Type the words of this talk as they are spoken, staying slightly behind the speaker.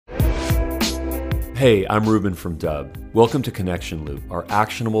Hey, I'm Ruben from Dub. Welcome to Connection Loop, our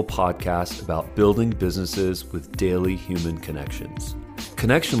actionable podcast about building businesses with daily human connections.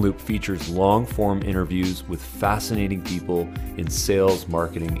 Connection Loop features long-form interviews with fascinating people in sales,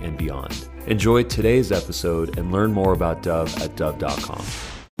 marketing, and beyond. Enjoy today's episode and learn more about Dub at dub.com.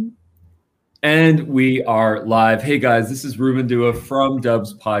 And we are live. Hey guys, this is Ruben Dua from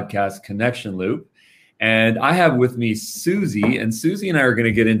Dub's podcast, Connection Loop. And I have with me Susie, and Susie and I are going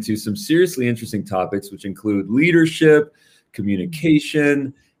to get into some seriously interesting topics, which include leadership,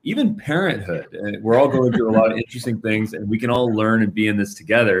 communication, even parenthood. And we're all going through a lot of interesting things, and we can all learn and be in this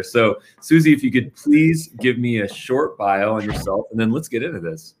together. So Susie, if you could please give me a short bio on yourself, and then let's get into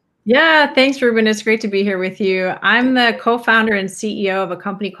this. Yeah, thanks, Ruben. It's great to be here with you. I'm the co-founder and CEO of a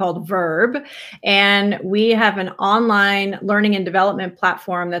company called Verb, and we have an online learning and development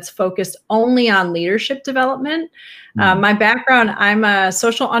platform that's focused only on leadership development. My background, I'm a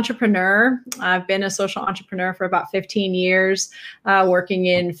social entrepreneur. I've been a social entrepreneur for about 15 years, working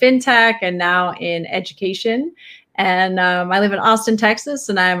in fintech and now in education. And I live in Austin, Texas,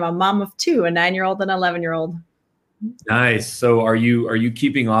 and I'm a mom of two, a 9-year-old and an 11-year-old. Nice. So are you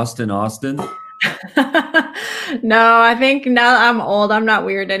keeping Austin? No, I think now I'm old. I'm not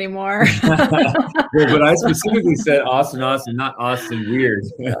weird anymore. But I specifically said Austin, not Austin weird.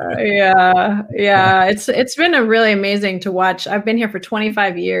 Yeah. It's been a really amazing to watch. I've been here for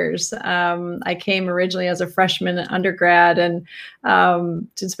 25 years. I came originally as a freshman undergrad, and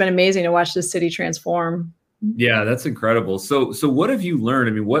it's been amazing to watch this city transform. Yeah, that's incredible. So what have you learned?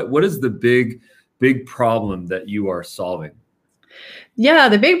 I mean, what is the big problem that you are solving? Yeah,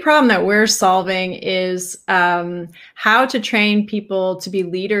 the big problem that we're solving is how to train people to be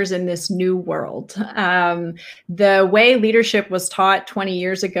leaders in this new world. The way leadership was taught 20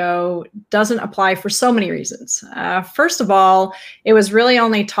 years ago doesn't apply for so many reasons. First of all, it was really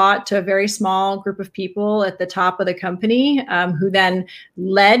only taught to a very small group of people at the top of the company who then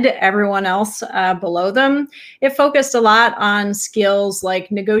led everyone else below them. It focused a lot on skills like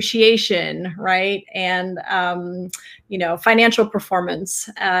negotiation, right? And financial performance.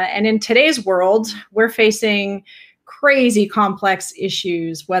 And in today's world, we're facing crazy complex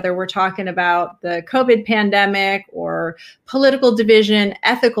issues, whether we're talking about the COVID pandemic or political division,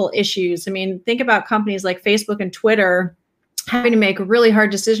 ethical issues. I mean, think about companies like Facebook and Twitter having to make really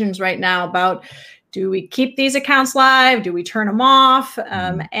hard decisions right now about, do we keep these accounts live? Do we turn them off?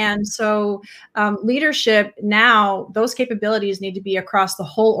 And so leadership now, those capabilities need to be across the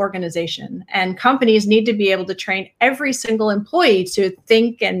whole organization, and companies need to be able to train every single employee to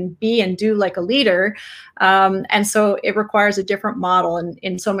think and be and do like a leader. And so it requires a different model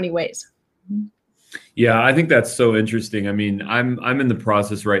in so many ways. Yeah, I think that's so interesting. I mean, I'm in the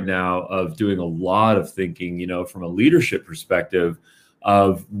process right now of doing a lot of thinking, from a leadership perspective,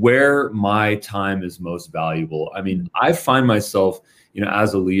 of where my time is most valuable. I mean, I find myself,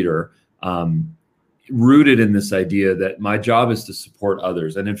 as a leader, rooted in this idea that my job is to support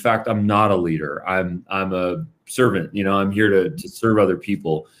others. And in fact, I'm not a leader. I'm a servant. I'm here to serve other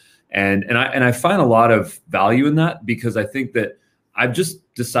people. And I find a lot of value in that, because I think that I've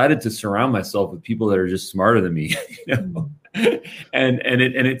just decided to surround myself with people that are just smarter than me. And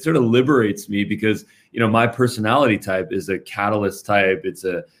it sort of liberates me, because my personality type is a catalyst type. It's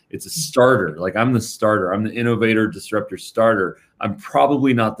a starter. Like, I'm the starter. I'm the innovator, disruptor, starter. I'm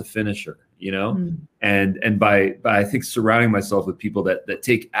probably not the finisher. And by I think surrounding myself with people that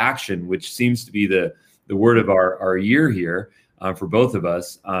take action, which seems to be the word of our year here for both of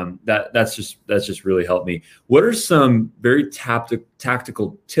us, that's just really helped me. What are some very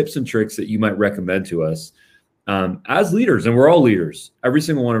tactical tips and tricks that you might recommend to us as leaders? And we're all leaders. Every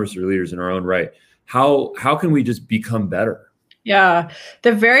single one of us are leaders in our own right. How can we just become better? Yeah,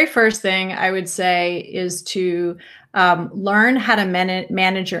 the very first thing I would say is to learn how to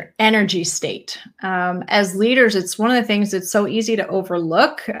manage your energy state. As leaders, it's one of the things that's so easy to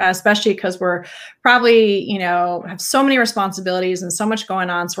overlook, especially because we're probably, have so many responsibilities and so much going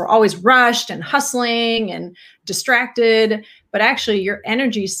on. So we're always rushed and hustling and distracted. But actually, your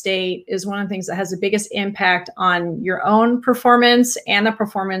energy state is one of the things that has the biggest impact on your own performance and the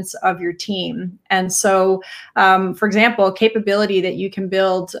performance of your team. And so, for example, a capability that you can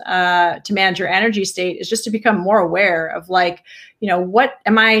build to manage your energy state is just to become more aware of, like, what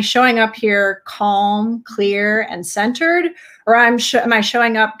am I showing up here calm, clear, and centered? Or am I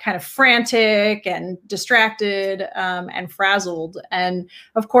showing up kind of frantic and distracted and frazzled? And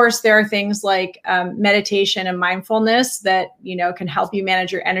of course, there are things like meditation and mindfulness that can help you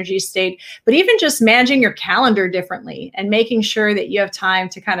manage your energy state. But even just managing your calendar differently and making sure that you have time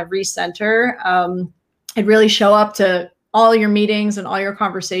to kind of recenter and really show up to all your meetings and all your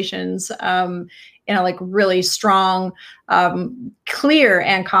conversations in a like really strong, clear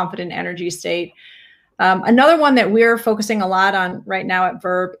and confident energy state. Another one that we're focusing a lot on right now at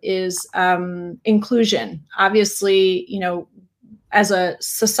Verb is inclusion. Obviously, you know, as a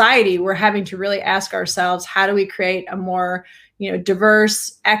society, we're having to really ask ourselves, how do we create a more, you know,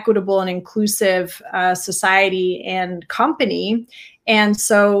 diverse, equitable, and inclusive society and company? And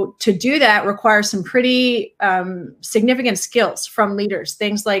so to do that requires some pretty significant skills from leaders,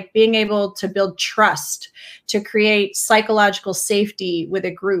 things like being able to build trust, to create psychological safety with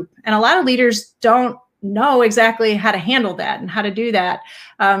a group. And a lot of leaders don't know exactly how to handle that and how to do that.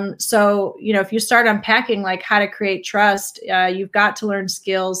 So, you know, if you start unpacking like how to create trust, you've got to learn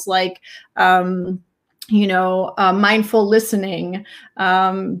skills like, you know, mindful listening,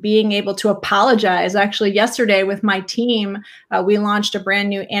 being able to apologize. Actually, yesterday with my team, we launched a brand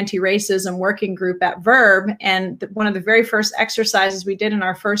new anti-racism working group at Verb. And one of the very first exercises we did in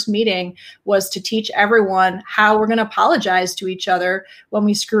our first meeting was to teach everyone how we're going to apologize to each other when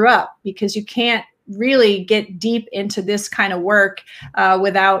we screw up, because you can't really get deep into this kind of work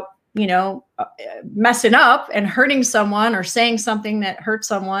without, you know, messing up and hurting someone or saying something that hurt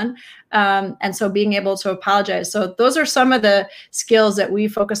someone. And so being able to apologize. So those are some of the skills that we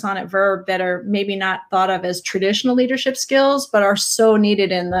focus on at Verb that are maybe not thought of as traditional leadership skills, but are so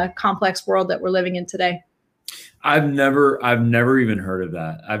needed in the complex world that we're living in today. I've never even heard of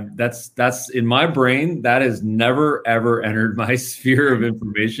that. That's in my brain. That has never, ever entered my sphere of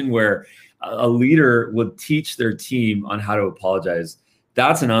information where a leader would teach their team on how to apologize.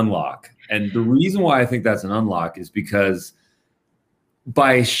 That's an unlock. And the reason why I think that's an unlock is because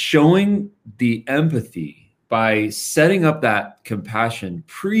by showing the empathy, by setting up that compassion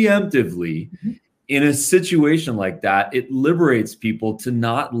preemptively in a situation like that, it liberates people to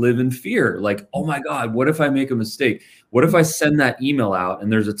not live in fear. Like, oh my God, what if I make a mistake? What if I send that email out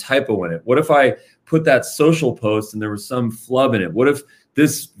and there's a typo in it? What if I put that social post and there was some flub in it? What if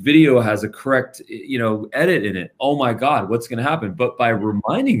this video has a correct, you know, edit in it? Oh my God, what's going to happen? But by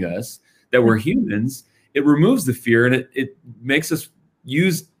reminding us that we're humans, it removes the fear and it makes us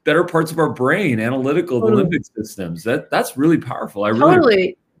use better parts of our brain, analytical, the limbic systems. That's really powerful.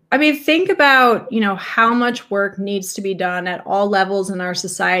 Totally. I mean, think about, you know, how much work needs to be done at all levels in our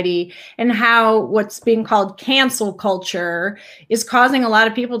society, and how what's being called cancel culture is causing a lot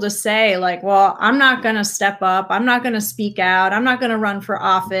of people to say like, well, I'm not going to step up. I'm not going to speak out. I'm not going to run for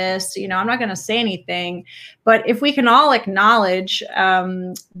office. You know, I'm not going to say anything. But if we can all acknowledge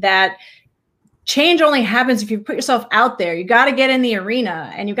that change only happens if you put yourself out there. You got to get in the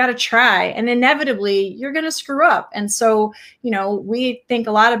arena and you got to try, and inevitably you're going to screw up. And so, you know, we think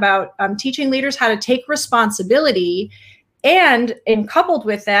a lot about teaching leaders how to take responsibility, and coupled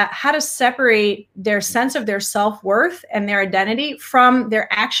with that, how to separate their sense of their self-worth and their identity from their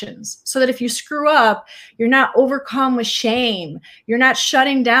actions, so that if you screw up, you're not overcome with shame. You're not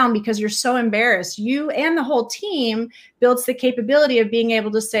shutting down because you're so embarrassed. You and the whole team builds the capability of being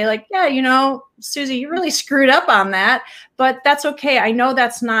able to say like, yeah, you know, Susie, you really screwed up on that, but that's okay. I know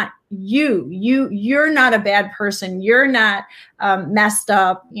that's not you're not a bad person. You're not messed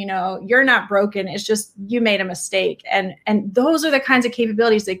up. You know, you're not broken. It's just you made a mistake. And those are the kinds of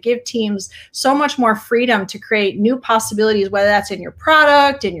capabilities that give teams so much more freedom to create new possibilities, whether that's in your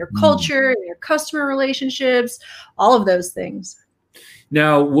product, in your culture, in your customer relationships, all of those things.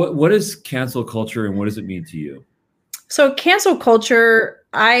 Now, what is cancel culture and what does it mean to you? So cancel culture,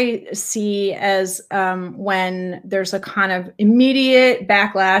 I see as when there's a kind of immediate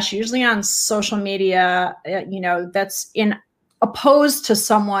backlash, usually on social media, you know, that's opposed to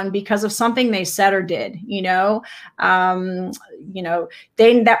someone because of something they said or did. That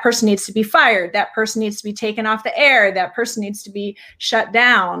person needs to be fired. That person needs to be taken off the air. That person needs to be shut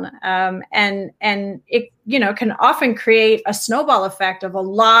down. And it, you know, can often create a snowball effect of a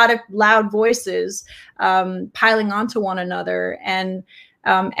lot of loud voices piling onto one another. And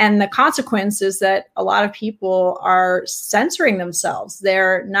the consequence is that a lot of people are censoring themselves.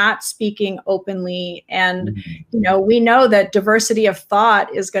 They're not speaking openly. And, you know, we know that diversity of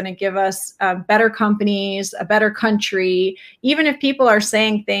thought is going to give us better companies, a better country. Even if people are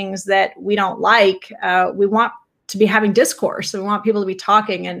saying things that we don't like, we want to be having discourse. We want people to be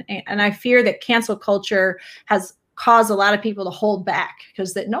talking. And I fear that cancel culture has caused a lot of people to hold back,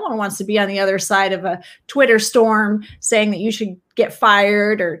 because that no one wants to be on the other side of a Twitter storm saying that you should get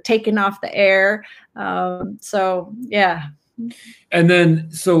fired or taken off the air. So, yeah. And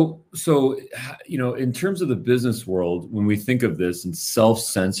then, so, you know, in terms of the business world, when we think of this and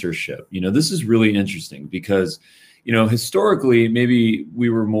self-censorship, you know, this is really interesting because historically, maybe we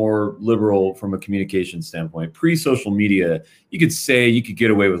were more liberal from a communication standpoint. Pre-social media, you could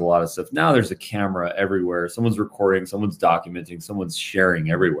get away with a lot of stuff. Now there's a camera everywhere. Someone's recording, someone's documenting, someone's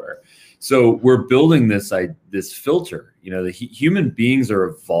sharing everywhere. So we're building this filter. The human beings are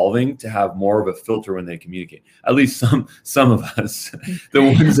evolving to have more of a filter when they communicate. At least some of us, the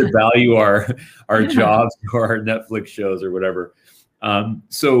ones that value our jobs or our Netflix shows or whatever.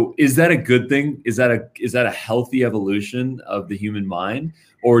 So is that a good thing? Is that a healthy evolution of the human mind?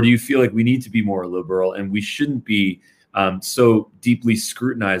 Or do you feel like we need to be more liberal and we shouldn't be so deeply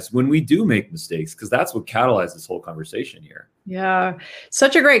scrutinized when we do make mistakes? Because that's what catalyzed this whole conversation here. Yeah,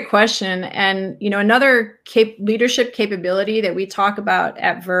 such a great question. And, another leadership capability that we talk about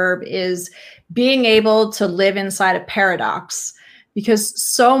at Verb is being able to live inside a paradox, because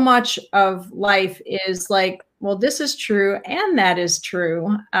so much of life is like, well, this is true and that is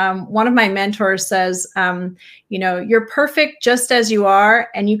true. One of my mentors says, you're perfect just as you are,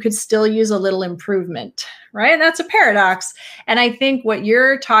 and you could still use a little improvement, right? That's a paradox. And I think what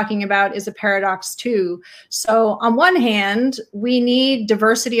you're talking about is a paradox too. So on one hand, we need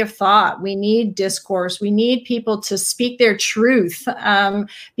diversity of thought. We need discourse. We need people to speak their truth,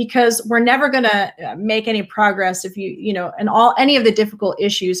 because we're never going to make any progress if any of the difficult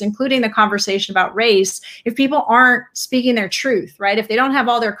issues, including the conversation about race, if people aren't speaking their truth, right? If they don't have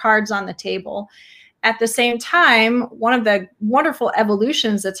all their cards on the table. At the same time, one of the wonderful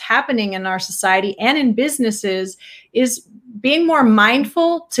evolutions that's happening in our society and in businesses is being more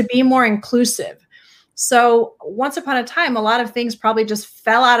mindful to be more inclusive. So once upon a time, a lot of things probably just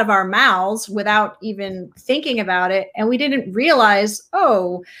fell out of our mouths without even thinking about it. And we didn't realize,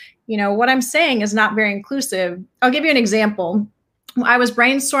 what I'm saying is not very inclusive. I'll give you an example. I was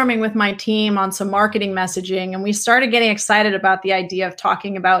brainstorming with my team on some marketing messaging, and we started getting excited about the idea of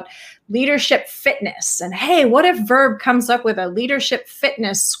talking about leadership fitness. And hey, what if Verb comes up with a leadership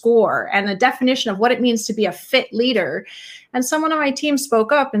fitness score and a definition of what it means to be a fit leader? And someone on my team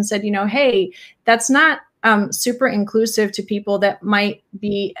spoke up and said, hey, that's not super inclusive to people that might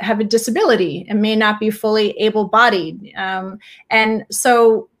have a disability and may not be fully able-bodied. And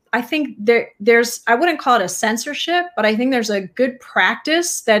so I think there's, I wouldn't call it a censorship, but I think there's a good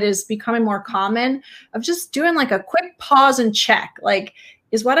practice that is becoming more common of just doing like a quick pause and check. Like,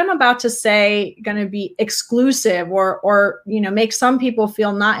 is what I'm about to say going to be exclusive or make some people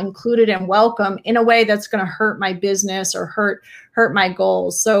feel not included and welcome in a way that's going to hurt my business or hurt my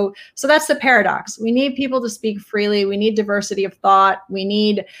goals? So that's the paradox. We need people to speak freely. We need diversity of thought. We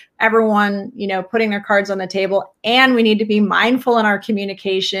need everyone, putting their cards on the table, and we need to be mindful in our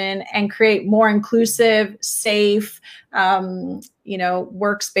communication and create more inclusive, safe,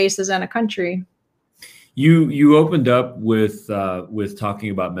 workspaces in a country. You opened up with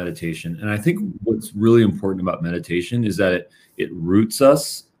talking about meditation, and I think what's really important about meditation is that it roots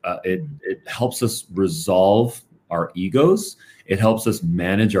us. It helps us resolve our egos. It helps us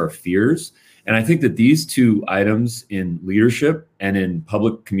manage our fears. And I think that these two items in leadership and in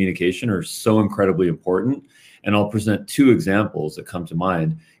public communication are so incredibly important. And I'll present two examples that come to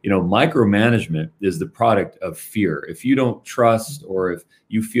mind. Micromanagement is the product of fear. If you don't trust, or if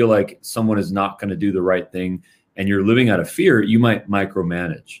you feel like someone is not going to do the right thing and you're living out of fear, you might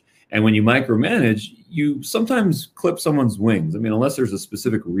micromanage. And when you micromanage, you sometimes clip someone's wings. I mean, unless there's a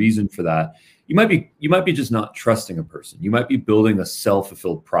specific reason for that, you might be just not trusting a person. You might be building a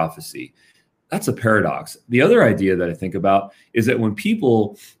self-fulfilled prophecy. That's a paradox. The other idea that I think about is that when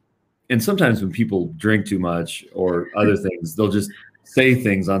people drink too much or other things, they'll just say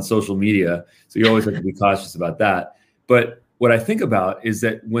things on social media. So you always have to be cautious about that. But what I think about is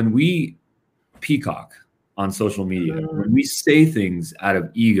that when we peacock on social media, when we say things out of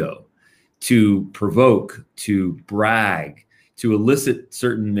ego to provoke, to brag, to elicit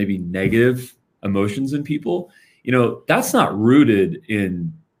certain maybe negative emotions in people, that's not rooted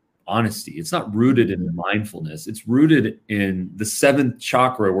in honesty. It's not rooted in mindfulness. It's rooted in the seventh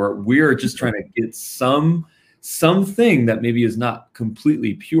chakra, where we're just trying to get something that maybe is not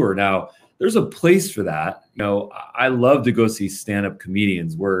completely pure. Now, there's a place for that. I love to go see stand-up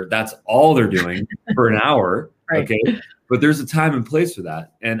comedians where that's all they're doing for an hour. Right. Okay. But there's a time and place for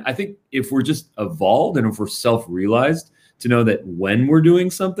that. And I think if we're just evolved and if we're self-realized to know that when we're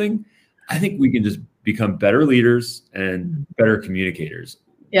doing something, I think we can just become better leaders and better communicators.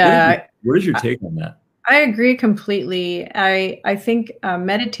 Yeah. What is your take on that? I agree completely. I think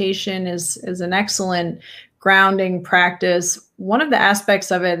meditation is an excellent grounding practice. One of the aspects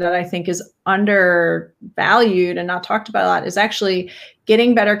of it that I think is undervalued and not talked about a lot is actually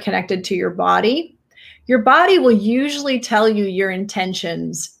getting better connected to your body. your body will usually tell you your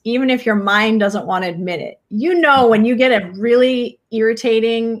intentions, even if your mind doesn't want to admit it. You know, when you get a really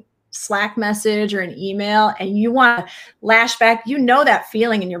irritating Slack message or an email and you want to lash back, you know that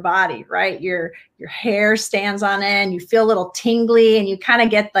feeling in your body, right? Your hair stands on end, you feel a little tingly, and you kind of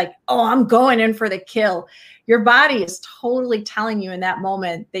get like, oh, I'm going in for the kill. Your body is totally telling you in that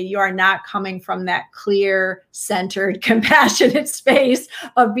moment that you are not coming from that clear, centered, compassionate space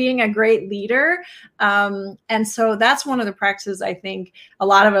of being a great leader. And so that's one of the practices I think a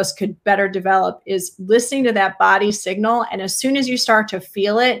lot of us could better develop, is listening to that body signal. And as soon as you start to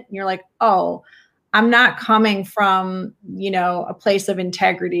feel it, you're like, oh, I'm not coming from, a place of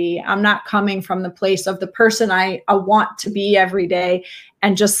integrity. I'm not coming from the place of the person I want to be every day,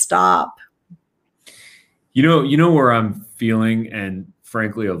 and just stop. You know where I'm feeling and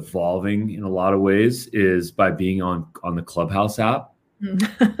frankly evolving in a lot of ways is by being on the Clubhouse app.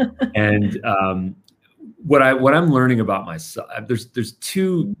 And what I'm learning about myself, there's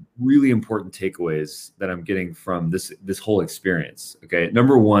two really important takeaways that I'm getting from this whole experience. Okay,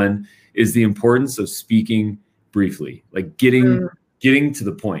 number one is the importance of speaking briefly, like getting to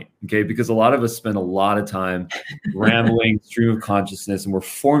the point. Okay, because a lot of us spend a lot of time rambling, stream of consciousness, and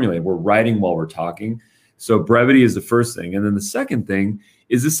we're writing while we're talking. So brevity is the first thing. And then the second thing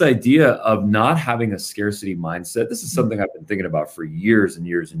is this idea of not having a scarcity mindset. This is something I've been thinking about for years and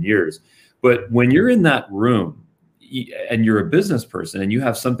years and years. But when you're in that room and you're a business person and you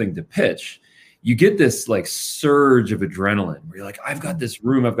have something to pitch, you get this like surge of adrenaline where you're like, I've got this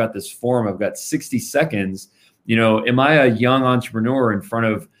room, I've got this forum, I've got 60 seconds. Am I a young entrepreneur in front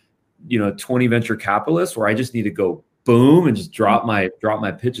of, 20 venture capitalists where I just need to go boom and just drop my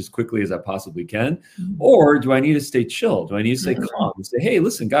pitch as quickly as I possibly can? Or do I need to stay chill? Do I need to stay calm and say, hey,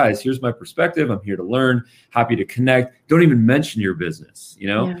 listen, guys, here's my perspective. I'm here to learn, happy to connect. Don't even mention your business,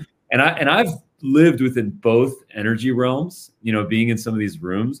 Yeah. And I've lived within both energy realms, being in some of these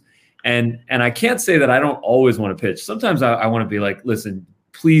rooms. And I can't say that I don't always want to pitch. Sometimes I want to be like, listen,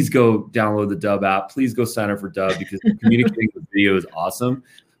 please go download the Dub app. Please go sign up for Dub because communicating with video is awesome.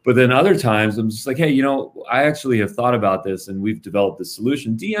 But then other times I'm just like, hey, I actually have thought about this and we've developed this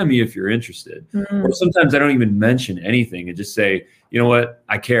solution. DM me if you're interested. Or sometimes I don't even mention anything and just say, you know what,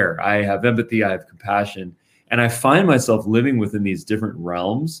 I care. I have empathy. I have compassion. And I find myself living within these different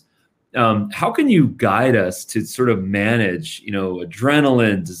realms. How can you guide us to sort of manage,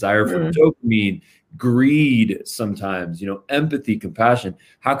 adrenaline, desire for dopamine, greed sometimes, empathy, compassion?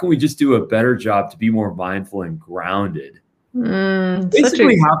 How can we just do a better job to be more mindful and grounded?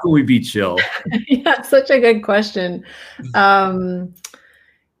 Basically, how can we be chill? Yeah, such a good question.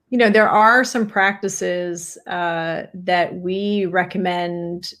 There are some practices that we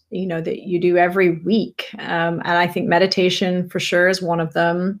recommend, that you do every week. And I think meditation for sure is one of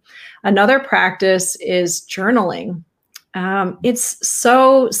them. Another practice is journaling. It's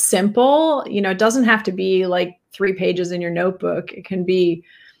so simple. It doesn't have to be like 3 pages in your notebook. It can be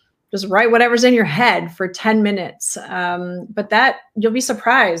just write whatever's in your head for 10 minutes. But that, you'll be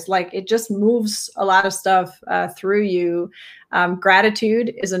surprised. Like, it just moves a lot of stuff through you.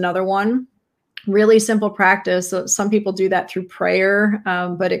 Gratitude is another one. Really simple practice. So some people do that through prayer,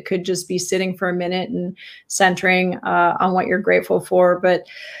 but it could just be sitting for a minute and centering on what you're grateful for. But,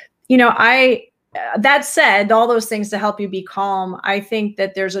 that said, all those things to help you be calm, I think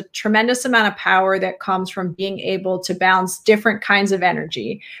that there's a tremendous amount of power that comes from being able to balance different kinds of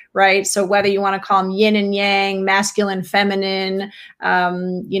energy, right? So whether you want to call them yin and yang, masculine, feminine,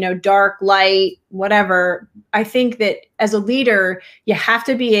 dark, light, whatever, I think that as a leader, you have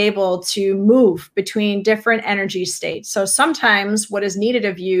to be able to move between different energy states. So sometimes what is needed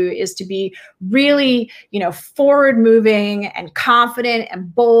of you is to be really, forward moving and confident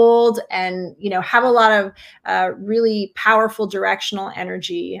and bold and, have a lot of really powerful directional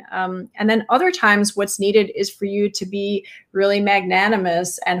energy. And then other times what's needed is for you to be really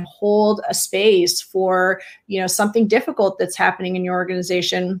magnanimous and hold a space for, something difficult that's happening in your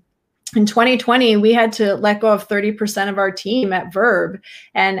organization. In 2020, we had to let go of 30% of our team at Verb.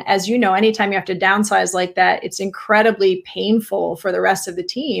 And as you know, anytime you have to downsize like that, it's incredibly painful for the rest of the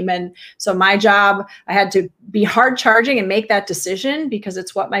team. And so my job, I had to be hard charging and make that decision because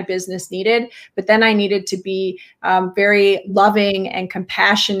it's what my business needed. But then I needed to be very loving and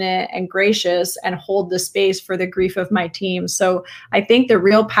compassionate and gracious and hold the space for the grief of my team. So I think the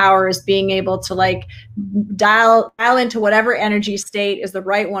real power is being able to dial into whatever energy state is the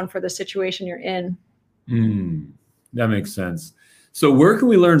right one for the situation you're in. That makes sense. So where can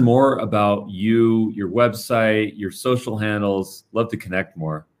we learn more about you, your website, your social handles? Love to connect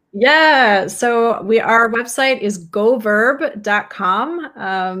more. Yeah, so our website is goverb.com,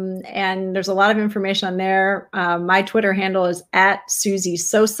 and there's a lot of information on there. My Twitter handle is at Susie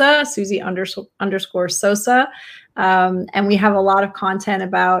Sosa, Susie__ Sosa, and we have a lot of content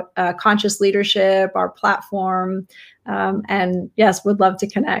about conscious leadership, our platform, and yes, would love to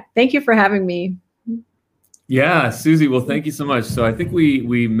connect. Thank you for having me. Yeah, Susie, well, thank you so much. So I think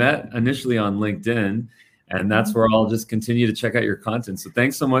we met initially on LinkedIn, and that's where I'll just continue to check out your content. So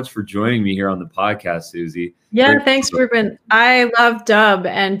thanks so much for joining me here on the podcast, Susie. Yeah, thanks, Ruben. I love Dubb,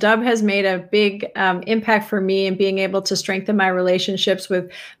 and Dubb has made a big impact for me in being able to strengthen my relationships with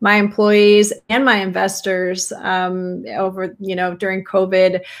my employees and my investors over, during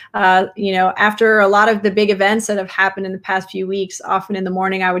COVID. After a lot of the big events that have happened in the past few weeks, often in the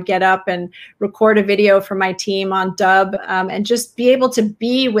morning, I would get up and record a video for my team on Dubb and just be able to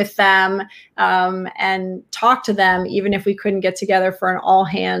be with them and talk to them, even if we couldn't get together for an all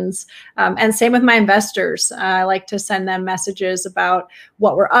hands. And same with my investors. I like to send them messages about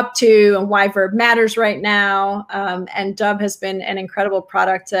what we're up to and why Verb matters right now. And Dubb has been an incredible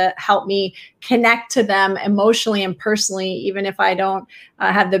product to help me connect to them emotionally and personally, even if I don't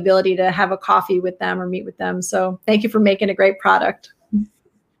have the ability to have a coffee with them or meet with them. So thank you for making a great product.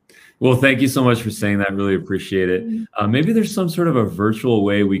 Well, thank you so much for saying that. Really appreciate it. Maybe there's some sort of a virtual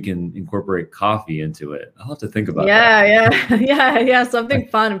way we can incorporate coffee into it. I'll have to think about that. Yeah. Something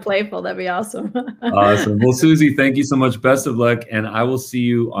fun and playful. That'd be awesome. Awesome. Well, Susie, thank you so much. Best of luck. And I will see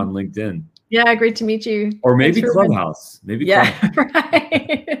you on LinkedIn. Yeah, great to meet you. Or maybe Clubhouse. Clubhouse.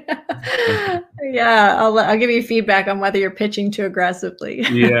 Right. Yeah, I'll give you feedback on whether you're pitching too aggressively.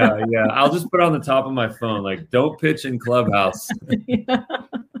 Yeah. I'll just put it on the top of my phone, like, don't pitch in Clubhouse.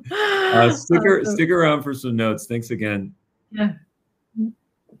 Stick around for some notes. Thanks again. Yeah.